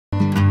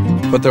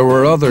But there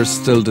were others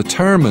still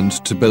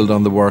determined to build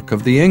on the work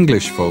of the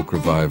English folk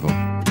revival.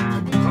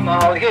 Come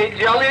all ye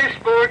jolly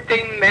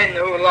sporting men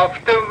who love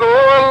to go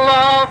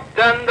aloft,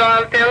 and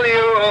I'll tell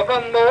you of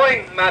a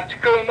mowing match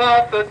come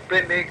off at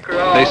Brimmy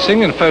Cross. They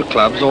sing in folk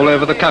clubs all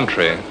over the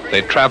country.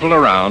 They travel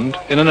around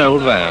in an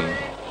old van.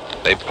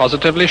 They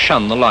positively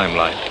shun the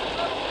limelight.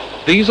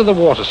 These are the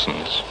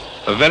Watersons,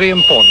 a very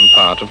important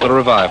part of the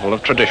revival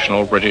of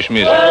traditional British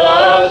music.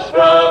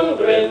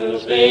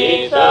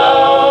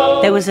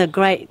 There was a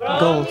great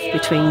gulf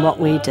between what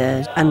we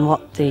did and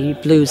what the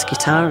blues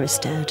guitarists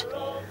did.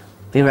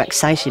 We were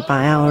excited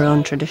by our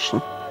own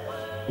tradition.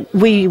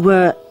 We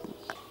were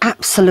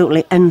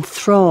absolutely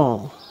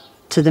enthralled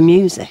to the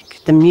music.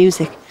 The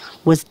music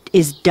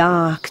is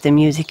dark. The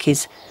music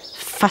is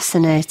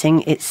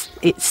fascinating. It's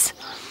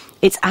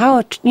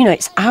our,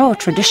 it's our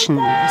traditions.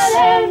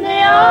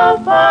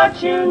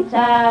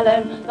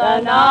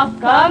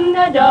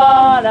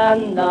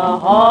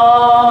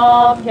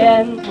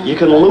 You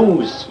can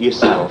lose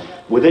yourself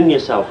within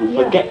yourself and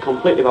forget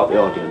completely about the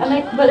audience.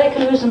 But they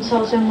can lose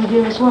themselves in with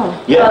you as well.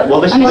 Yeah, well,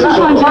 this is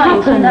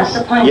that's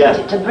the point,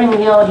 to bring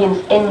the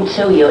audience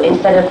into you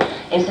instead of.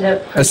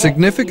 A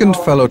significant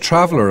fellow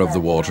traveller of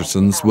the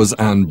Watersons was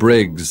Anne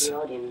Briggs.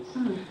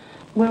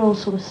 We're all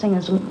sort of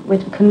singers.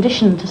 We're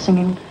conditioned to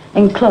singing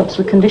in clubs.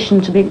 We're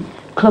conditioned to be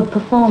club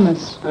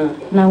performers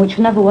now, which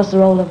never was the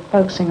role of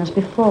folk singers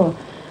before.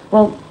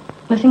 Well,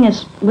 the thing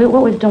is,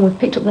 what we've done, we've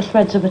picked up the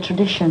threads of a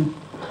tradition.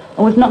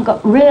 And we've not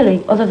got,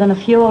 really, other than a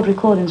few old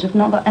recordings, we've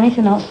not got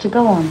anything else to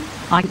go on.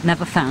 I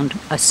never found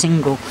a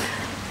single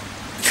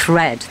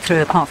thread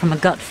through apart from a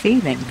gut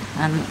feeling,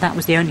 and that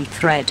was the only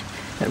thread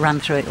that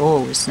ran through it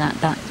all, was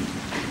that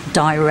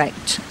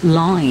direct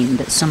line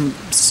that some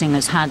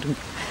singers had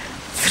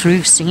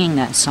through singing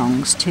their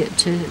songs to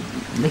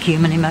the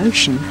human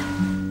emotion.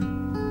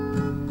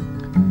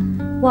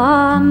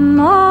 One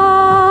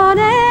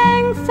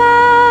morning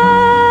fair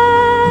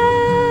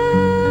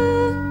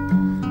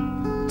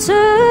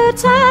to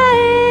take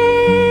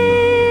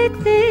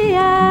the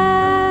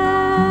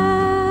air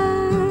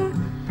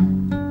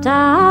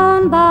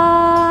down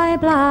by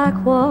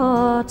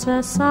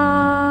Blackwater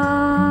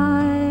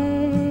side.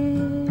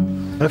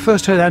 I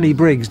first heard Annie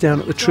Briggs down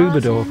at the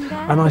Troubadour,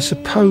 and I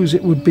suppose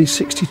it would be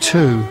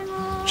 62.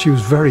 She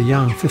was very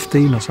young,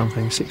 15 or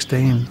something,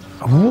 16.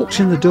 I walked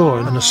in the door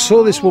and I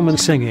saw this woman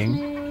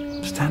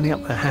singing, standing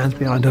up, their hands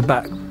behind her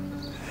back,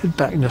 head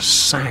back, and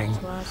just sang.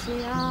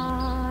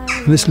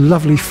 And this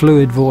lovely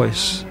fluid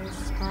voice,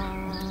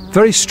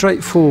 very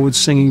straightforward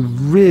singing,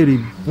 really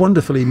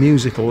wonderfully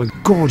musical, and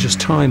gorgeous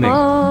timing.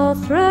 All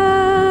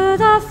through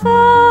the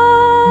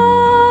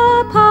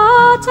far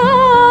part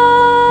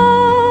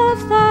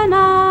of the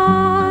night,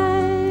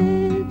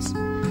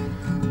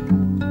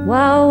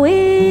 while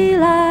we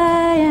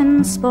lay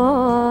in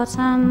sport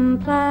and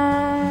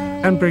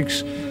play. Anne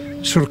Briggs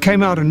sort of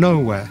came out of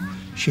nowhere.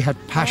 She had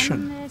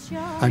passion,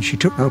 and she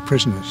took no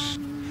prisoners.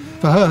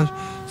 For her,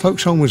 folk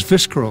song was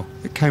visceral.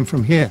 It came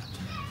from here,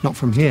 not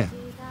from here.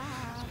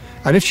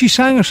 And if she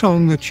sang a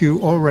song that you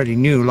already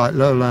knew, like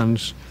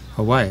Lowlands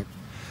Away,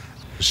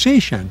 sea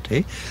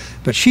shanty,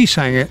 but she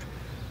sang it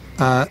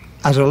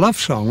as a love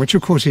song, which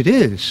of course it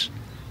is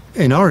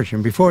in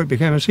origin before it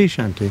became a sea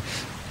shanty.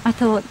 I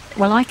thought,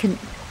 well, I can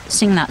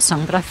sing that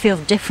song, but I feel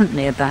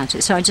differently about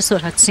it, so I just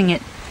thought I'd sing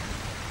it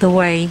the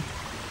way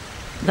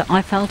that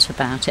I felt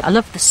about it. I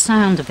love the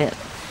sound of it,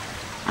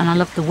 and I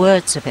love the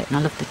words of it, and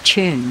I love the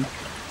tune,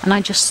 and I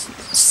just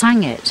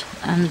sang it,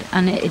 and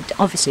it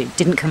obviously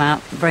didn't come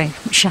out very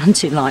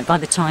shanty-like by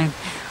the time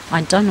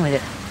I'd done with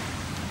it.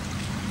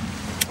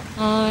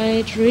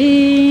 I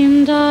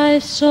dreamed I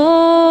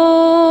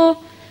saw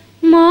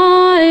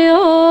my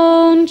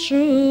own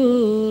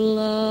true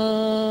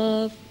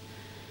love